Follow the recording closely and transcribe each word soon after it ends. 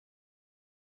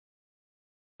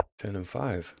10 and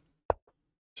 5.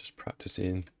 Just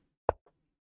practicing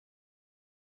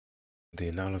the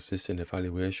analysis and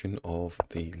evaluation of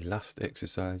the last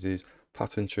exercises,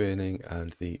 pattern training,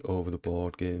 and the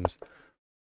over-the-board games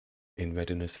in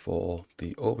readiness for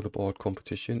the over-the-board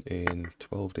competition in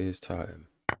 12 days' time.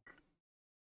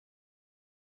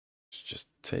 Just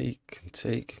take and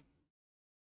take.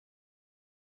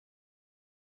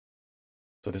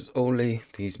 So there's only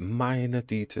these minor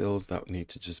details that need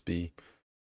to just be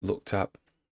looked at.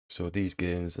 So these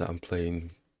games that I'm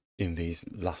playing in these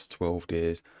last 12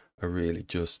 days are really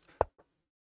just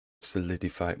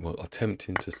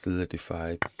attempting to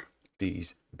solidify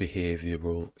these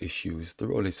behavioral issues.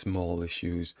 They're only small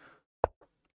issues,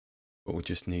 but we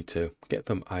just need to get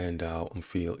them ironed out and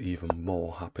feel even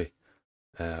more happy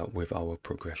with our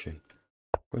progression.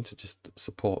 I'm going to just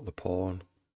support the pawn.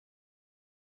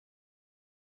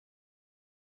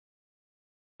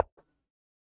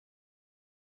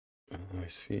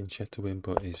 He's fianchetto to win,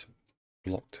 but he's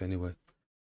blocked anyway.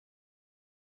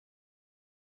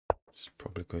 Just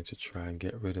probably going to try and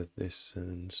get rid of this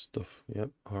and stuff.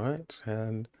 Yep, alright,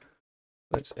 and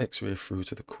let's x-ray through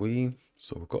to the queen.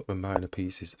 So we've got the minor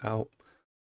pieces out.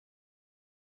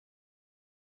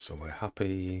 So we're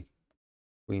happy.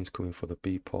 Queen's coming for the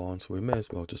b pawn, so we may as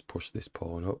well just push this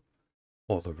pawn up,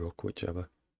 or the rook, whichever.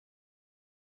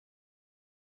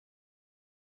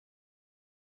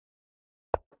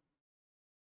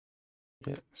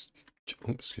 Yeah,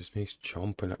 excuse me, he's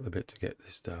chomping at the bit to get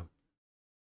this down.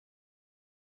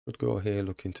 Would go here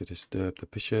looking to disturb the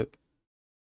bishop.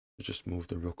 Just move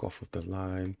the rook off of the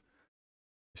line.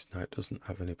 This knight doesn't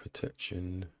have any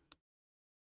protection.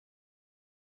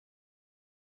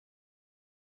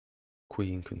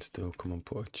 Queen can still come and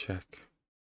put a check.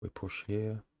 We push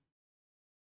here.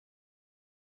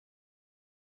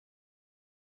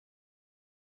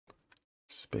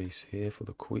 Space here for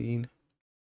the queen.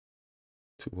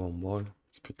 2-on-1.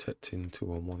 It's protecting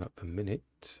 2-on-1 at the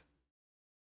minute.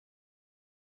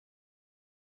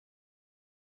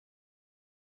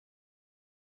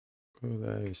 Go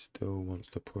there. He still wants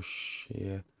to push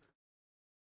here.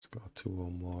 It's got a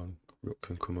 2-on-1. Rook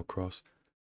can come across.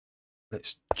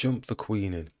 Let's jump the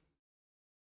queen in,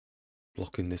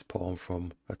 blocking this pawn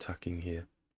from attacking here.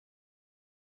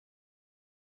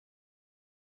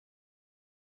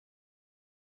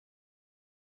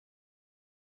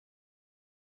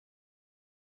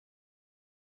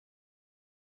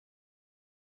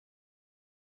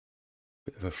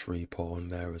 Bit of a free pawn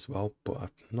there as well, but I'm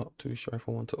not too sure if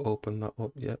I want to open that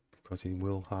up yet, because he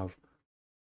will have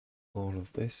all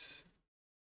of this.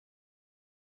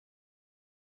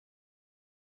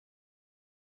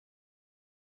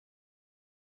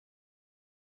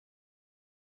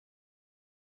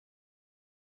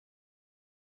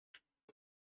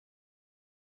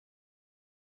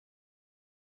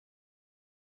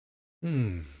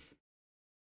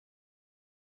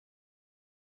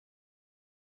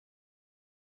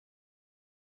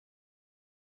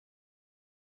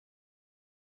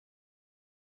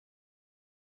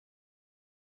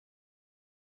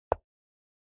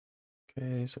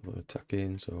 Okay, so we'll attack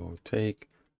in, so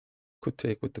could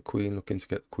take with the queen, looking to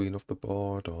get the queen off the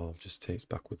board, or just takes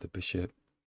back with the bishop.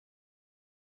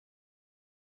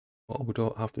 Well, we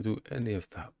don't have to do any of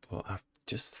that, but I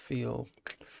just feel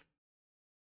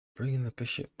bringing the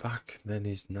bishop back, then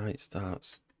his knight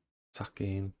starts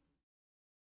attacking.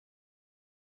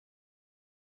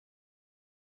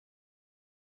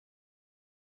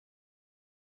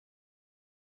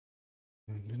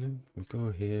 We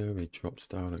go here, he drops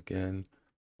down again.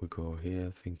 We go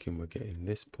here, thinking we're getting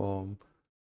this pawn.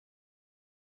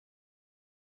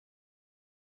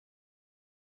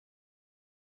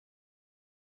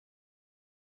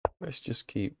 Let's just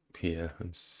keep here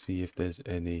and see if there's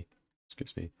any,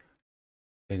 excuse me,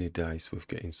 any dice with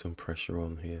getting some pressure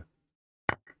on here.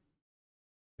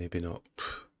 Maybe not.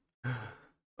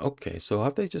 Okay, so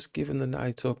have they just given the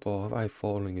knight up, or have I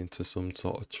fallen into some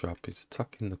sort of trap? He's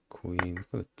attacking the queen. He's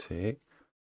going to take.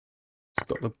 He's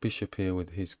got the bishop here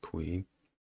with his queen.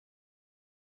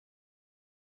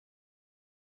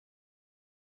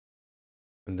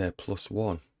 And they're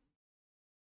 +1.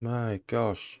 My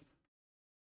gosh.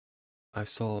 I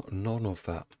saw none of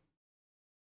that.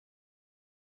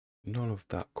 None of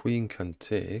that. Queen can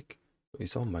take, but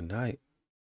he's on my knight.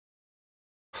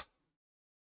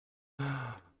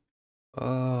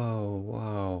 Oh,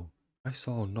 wow. I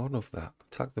saw none of that.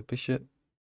 Attack the bishop.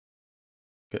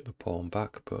 Get the pawn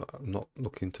back, but I'm not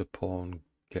looking to pawn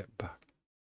get back.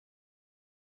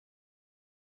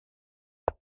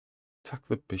 Attack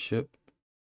the bishop.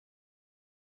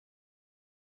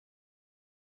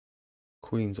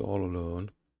 Queen's all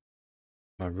alone.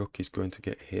 My rook is going to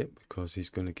get hit because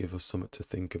he's going to give us something to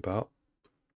think about,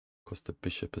 because the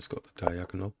bishop has got the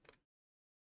diagonal.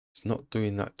 It's not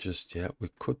doing that just yet. We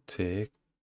could take,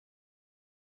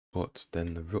 but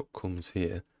then the rook comes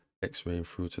here, x-raying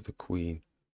through to the queen.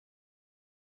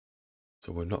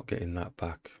 So we're not getting that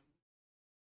back.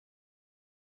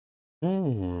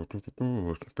 Bring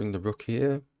the rook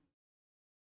here.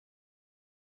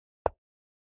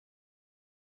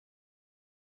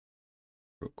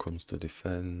 Rook comes to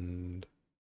defend.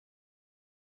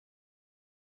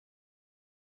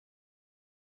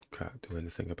 Can't do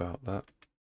anything about that.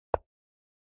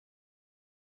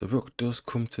 The rook does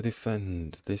come to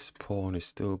defend. This pawn is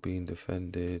still being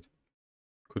defended.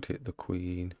 Could hit the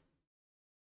queen.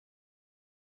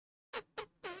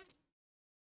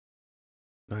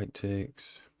 Knight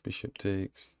takes. Bishop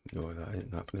takes. No, that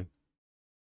ain't happening.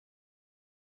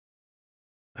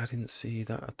 I didn't see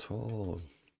that at all.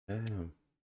 Damn.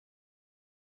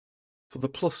 So the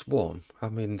 +1, I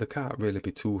mean, they can't really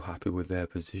be too happy with their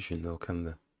position though, can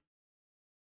they?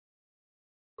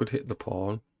 Could hit the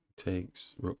pawn.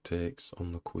 Takes. Rook takes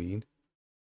on the queen.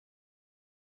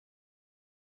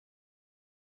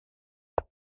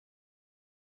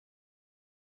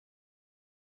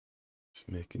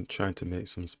 Just trying to make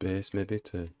some space maybe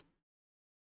to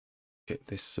get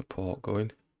this support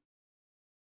going.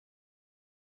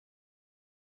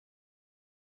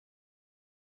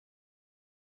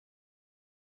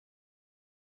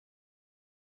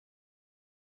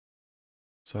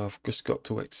 So I've just got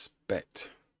to expect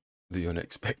the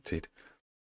unexpected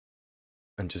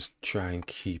and just try and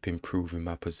keep improving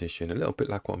my position. A little bit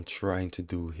like what I'm trying to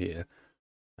do here.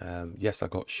 Yes, I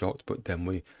got shocked, but then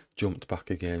we jumped back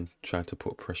again, trying to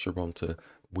put pressure onto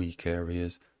weak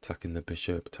areas, attacking the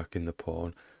bishop, attacking the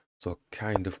pawn. So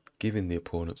kind of giving the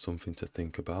opponent something to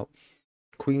think about.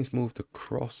 Queen's moved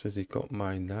across as he got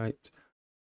my knight.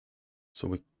 So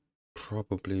we're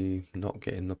probably not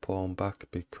getting the pawn back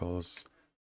because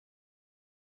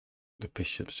the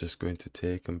bishop's just going to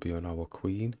take and be on our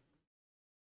queen.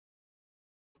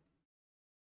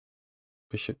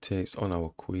 Bishop takes on our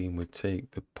queen. We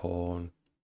take the pawn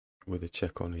with a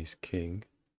check on his king.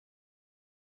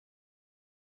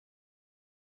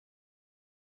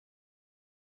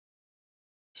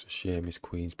 It's a shame his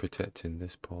queen's protecting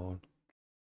this pawn.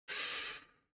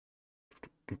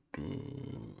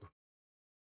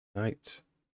 Knight.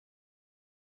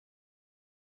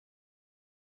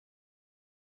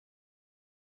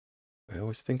 I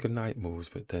always think of knight moves,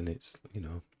 but then it's, you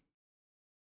know,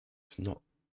 it's not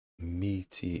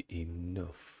meaty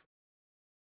enough.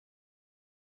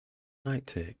 Knight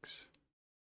takes.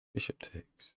 Bishop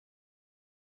takes.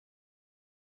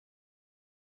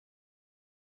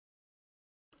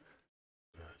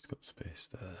 He's got space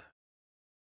there.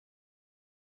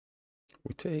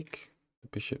 We take. The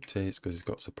bishop takes because he's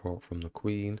got support from the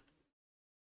queen.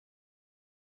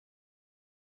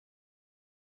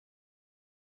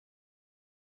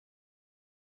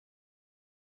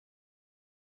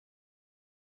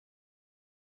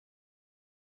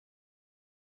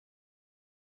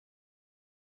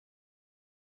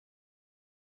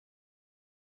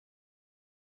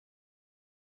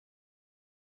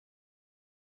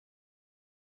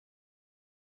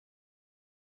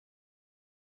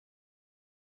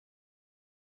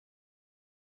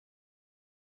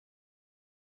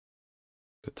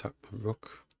 Attack the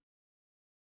rook.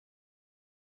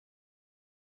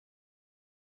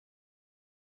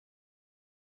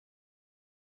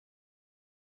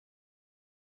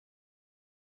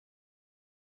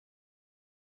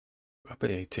 I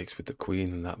bet he takes with the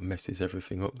queen and that messes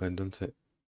everything up then, doesn't it?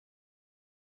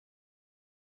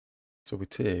 So we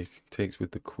takes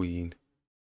with the queen.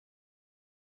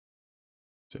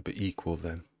 So it'll be equal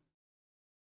then.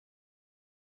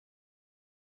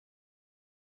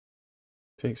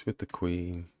 Takes with the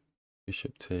queen.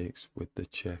 Bishop takes with the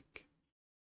check.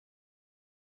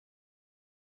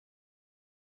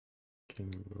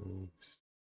 King moves.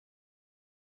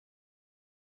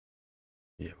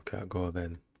 Yeah, we can't go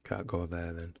then. Can't go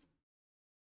there then.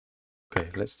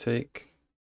 Okay, let's take.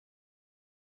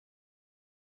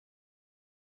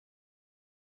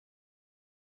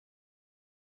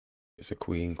 It's a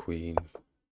queen, queen.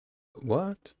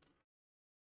 What?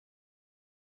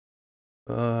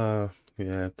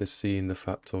 Yeah, they're seeing the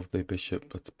fact of the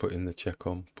bishop that's putting the check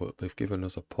on, but they've given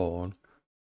us a pawn.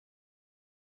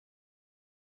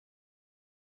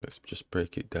 Let's just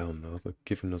break it down though. They've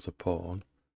given us a pawn.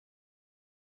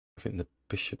 I think the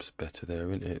bishop's better there,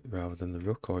 isn't it, rather than the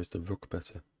rook, or is the rook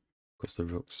better? Because the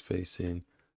rook's facing,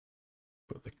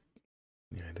 but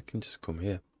yeah, they can just come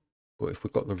here. But if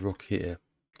we've got the rook here,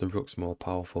 the rook's more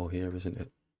powerful here, isn't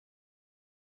it?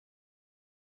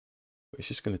 But it's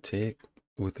just going to take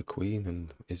with the queen,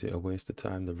 and is it a waste of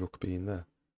time the rook being there?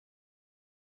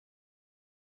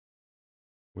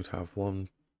 We'd have 1,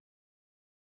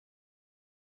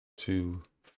 2,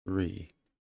 3.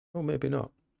 Oh, maybe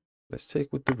not. Let's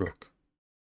take with the rook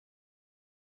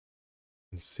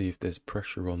and see if there's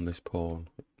pressure on this pawn,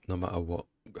 no matter what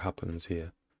happens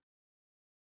here.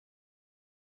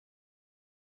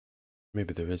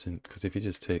 Maybe there isn't, because if he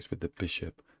just takes with the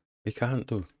bishop, he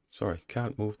can't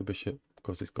move the bishop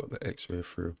because he's got the x-ray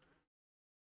through.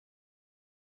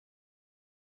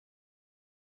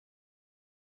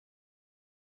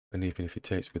 And even if he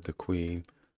takes with the queen,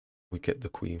 we get the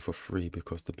queen for free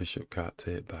because the bishop can't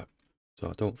take back. So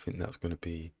I don't think that's going to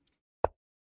be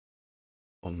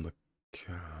on the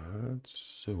cards.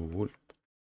 So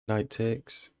knight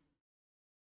takes.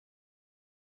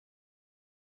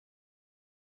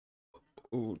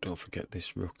 Oh, don't forget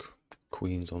this rook.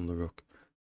 Queen's on the rook.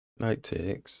 Knight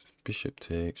takes, bishop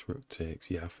takes, rook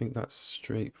takes. Yeah, I think that's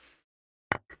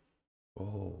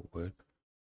straightforward.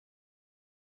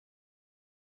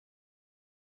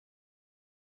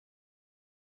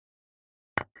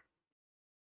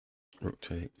 Rook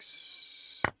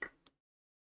takes.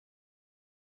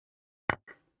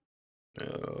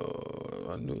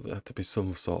 I knew there had to be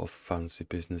some sort of fancy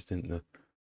business, didn't there?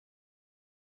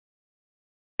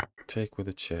 Take with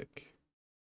a check.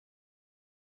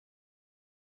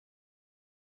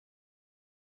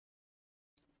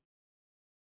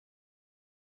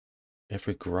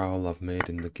 Every growl I've made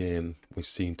in the game, we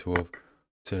seem to have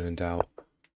turned out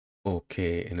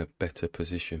okay in a better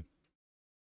position.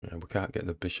 Yeah, we can't get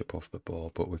the bishop off the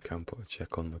board, but we can put a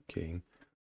check on the king.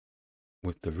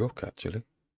 With the rook, actually.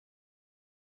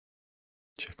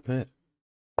 Checkmate.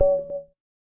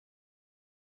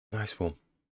 Nice one.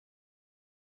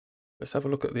 Let's have a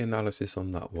look at the analysis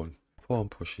on that one. Pawn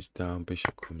pushes down,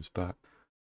 bishop comes back.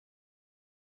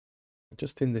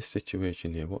 Just in this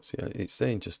situation here, what's it? It's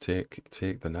saying just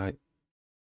take the knight.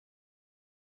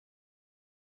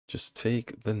 Just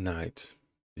take the knight,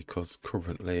 because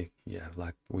currently, yeah,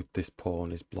 like with this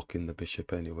pawn is blocking the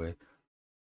bishop anyway.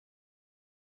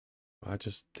 I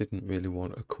just didn't really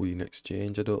want a queen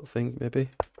exchange, I don't think,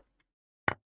 maybe.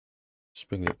 Just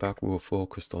bringing it back, we were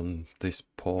focused on this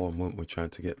pawn, weren't we, trying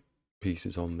to get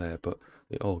pieces on there, but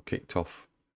it all kicked off.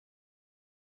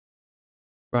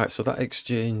 Right, so that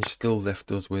exchange still left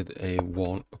us with a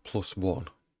 +1.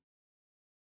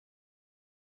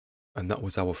 And that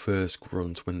was our first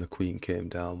grunt when the queen came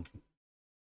down.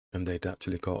 And they'd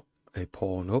actually got a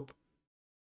pawn up.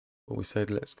 But we said,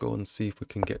 let's go and see if we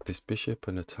can get this bishop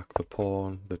and attack the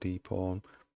pawn, the d pawn.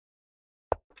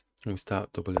 And we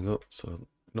start doubling up. So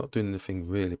not doing anything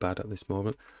really bad at this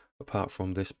moment, apart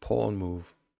from this pawn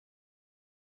move.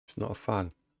 It's not a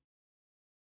fan.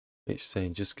 It's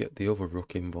saying just get the other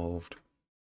rook involved.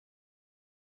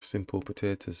 Simple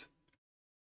potatoes.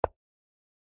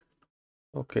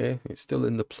 Okay, it's still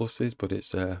in the pluses, but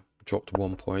it's dropped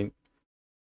 1 point.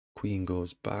 Queen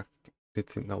goes back. Did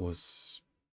think that was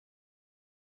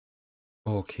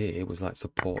okay. It was like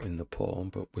supporting the pawn,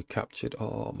 but we captured.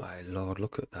 Oh my lord,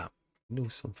 look at that. We knew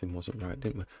something wasn't right,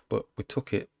 didn't we? But we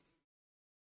took it.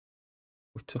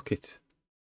 We took it.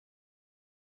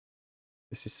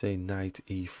 This is saying knight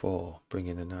e4,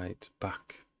 bringing the knight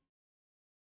back.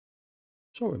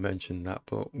 Sure, we mentioned that,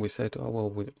 but we said, oh well,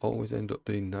 we'd always end up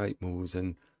doing knight moves,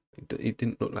 and it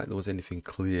didn't look like there was anything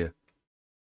clear.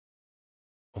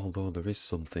 Although there is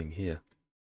something here.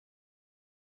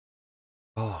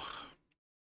 Oh,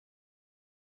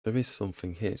 there is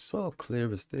something here. It's so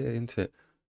clear as day, isn't it?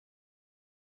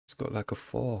 It's got like a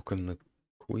fork and the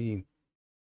queen.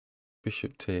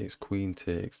 Bishop takes, queen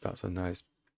takes. That's a nice...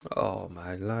 Oh,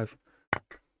 my life.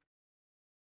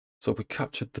 So we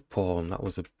captured the pawn. That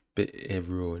was a bit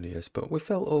erroneous, but we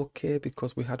felt okay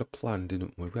because we had a plan,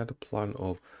 didn't we? We had a plan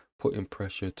of putting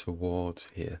pressure towards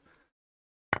here.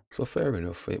 So fair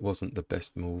enough, it wasn't the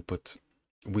best move, but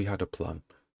we had a plan.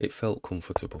 It felt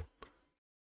comfortable.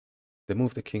 They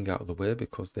moved the king out of the way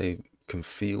because they can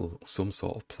feel some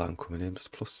sort of plan coming in. It's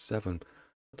 +7.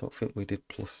 I don't think we did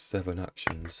 +7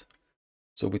 actions.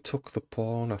 So we took the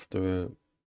pawn after a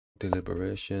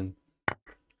deliberation.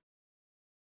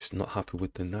 It's not happy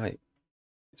with the knight.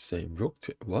 It's saying rook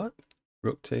what?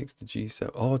 Rook takes the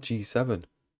g7. Oh, g7.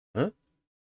 Huh?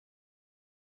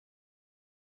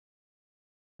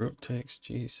 Rook takes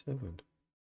g7.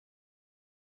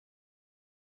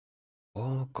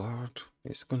 Oh god,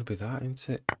 it's gonna be that, isn't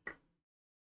it?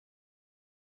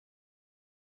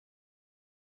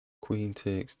 Queen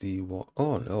takes d1.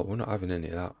 Oh no, we're not having any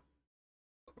of that.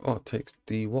 Oh, it takes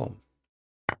d1.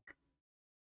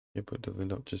 Yeah, but do they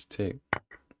not just take...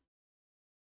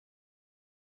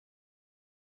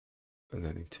 and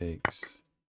then he takes.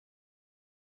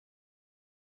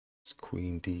 It's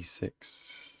queen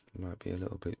d6. Might be a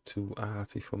little bit too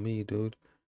arty for me, dude.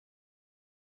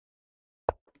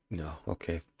 No,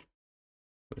 okay.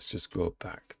 Let's just go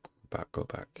back. Go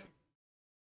back.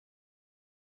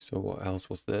 So what else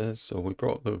was there? So we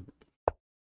brought the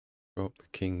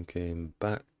king came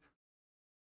back.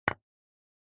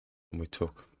 And we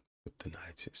took the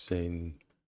knight. It's saying,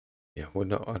 yeah, we're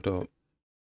not,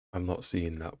 I'm not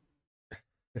seeing that.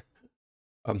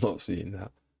 I'm not seeing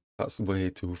that. That's way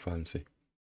too fancy.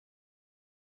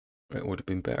 It would have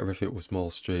been better if it was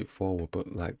more straightforward,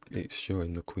 but like it's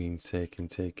showing the queen taking.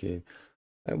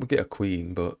 And we get a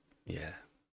queen, but yeah.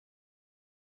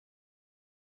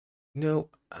 No,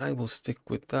 I will stick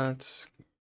with that.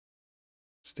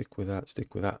 Stick with that.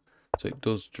 So it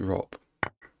does drop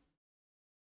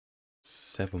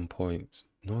 7 points.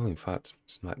 No, in fact,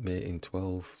 it's like mate in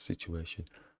 12 situation.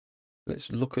 Let's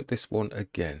look at this one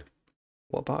again.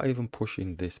 What about even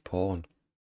pushing this pawn?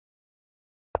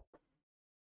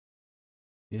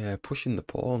 Yeah, pushing the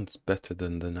pawn's better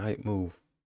than the knight move.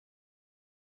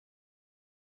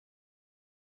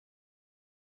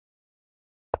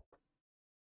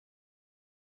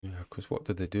 Yeah, because what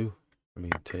did they do? I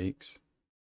mean, takes.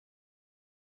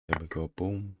 Then we go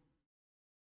boom.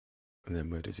 And then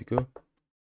where does he go?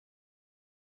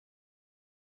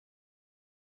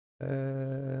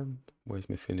 Where's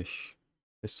my finish?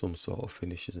 There's some sort of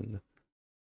finish, isn't there?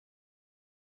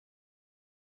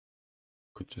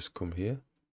 Could just come here.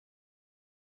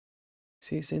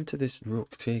 See, it's into this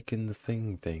rook taking the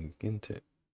thing, isn't it?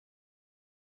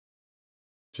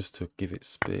 Just to give it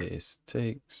space.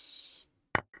 Takes.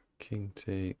 King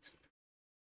takes.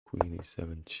 Queen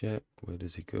e7 check. Where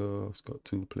does he go? It's got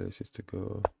 2 places to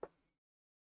go.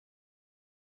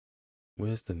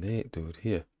 Where's the mate, dude?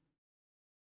 Here.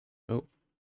 Oh.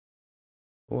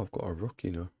 Oh, I've got a rook,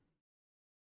 you know.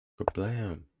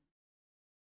 Blam.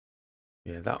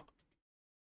 Yeah, that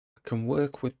I can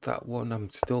work with that one.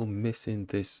 I'm still missing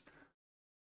this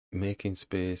making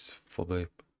space for the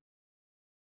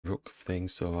rook thing,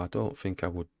 so I don't think I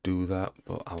would do that,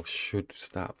 but I should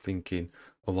start thinking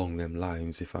along them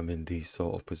lines if I'm in these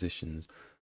sort of positions.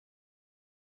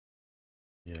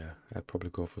 Yeah, I'd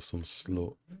probably go for some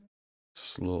slow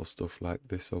stuff like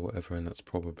this or whatever, and that's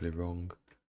probably wrong.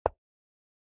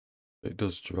 It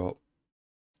does drop.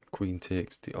 Queen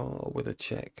takes the with a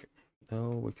check.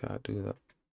 No, we can't do that.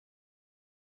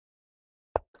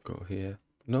 Go here.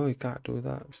 No, you can't do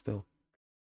that still.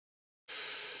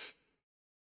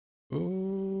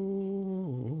 Ooh.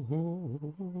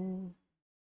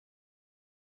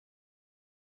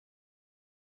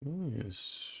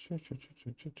 Yes.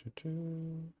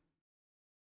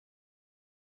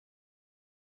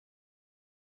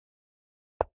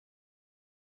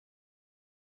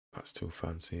 That's too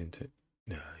fancy, isn't it?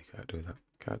 No, you can't do that.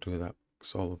 Can't do that.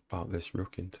 It's all about this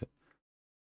rook, isn't it?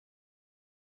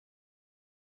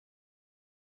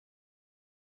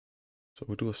 So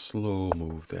we'll do a slow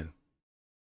move then.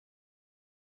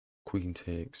 Queen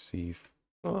takes, c.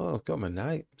 Oh, I've got my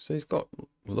knight. So he's got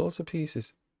loads of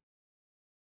pieces.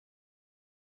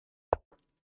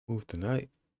 Move the knight.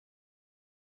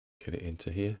 Get it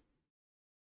into here.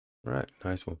 Right,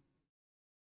 nice one.